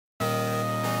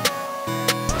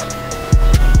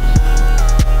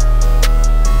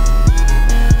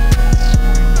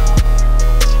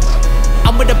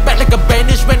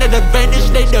when I done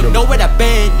vanish. They don't know where I've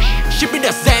been. Ship me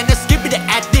the Xanax, give me the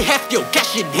addy, have your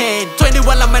cash in hand. 21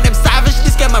 like my name savage,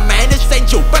 this guy my man is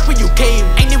sent you back when you came.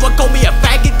 Ain't anyone call me a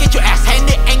faggot, get your ass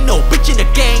handed. Ain't no bitch in the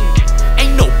gang,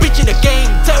 ain't no bitch in the gang.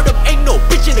 Tell them ain't no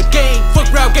bitch in the gang. Fuck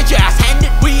round, get your ass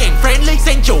handed. We ain't friendly,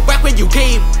 sent you back when you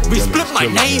came. We split my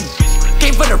name.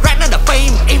 Came for the rap, not the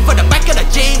fame. Aim for the back of the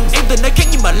James. Aim từ nơi khác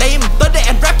nhưng mà lame. Tới đây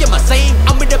and rap yeah my same.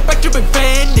 I'm in the back dripping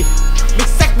Fendi. Mix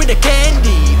sack with the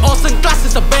candy. All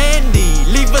sunglasses a bandy.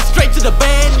 Leave us straight to the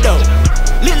bando.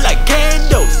 Lit like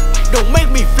candles. Don't make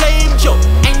me flame choke.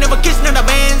 Ain't never kissed none of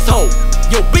man's hoe.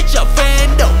 Yo bitch a fan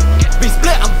though. Be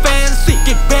split I'm fancy.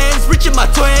 Get bands rich in my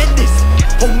 20s.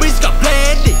 Homies got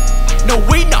plenty. No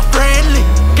we not friendly.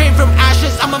 Came from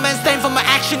ashes, I'm a man stand for my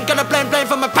action. Gonna plan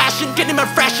for my passion. Getting my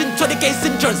fraction, 20K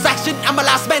in transaction. I'm a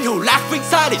last man who laughing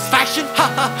satisfaction. Ha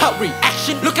ha ha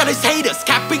reaction. Look at these haters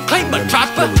capping, claim a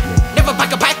trapper. Never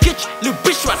pack a package, little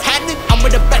bitch was handing. I'm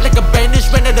with the back like a bandage.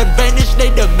 When I done vanish, they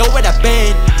don't know where I've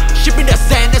been. Ship me the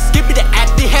Xanax, give me the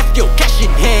addy, have your cash in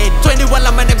hand. 21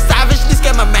 like my name savage, this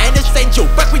guy my man is sent you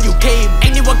back when you came.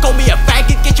 Anyone call me a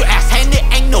faggot, get your ass handed.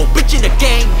 Ain't no bitch in the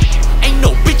gang, ain't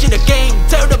no bitch in the gang.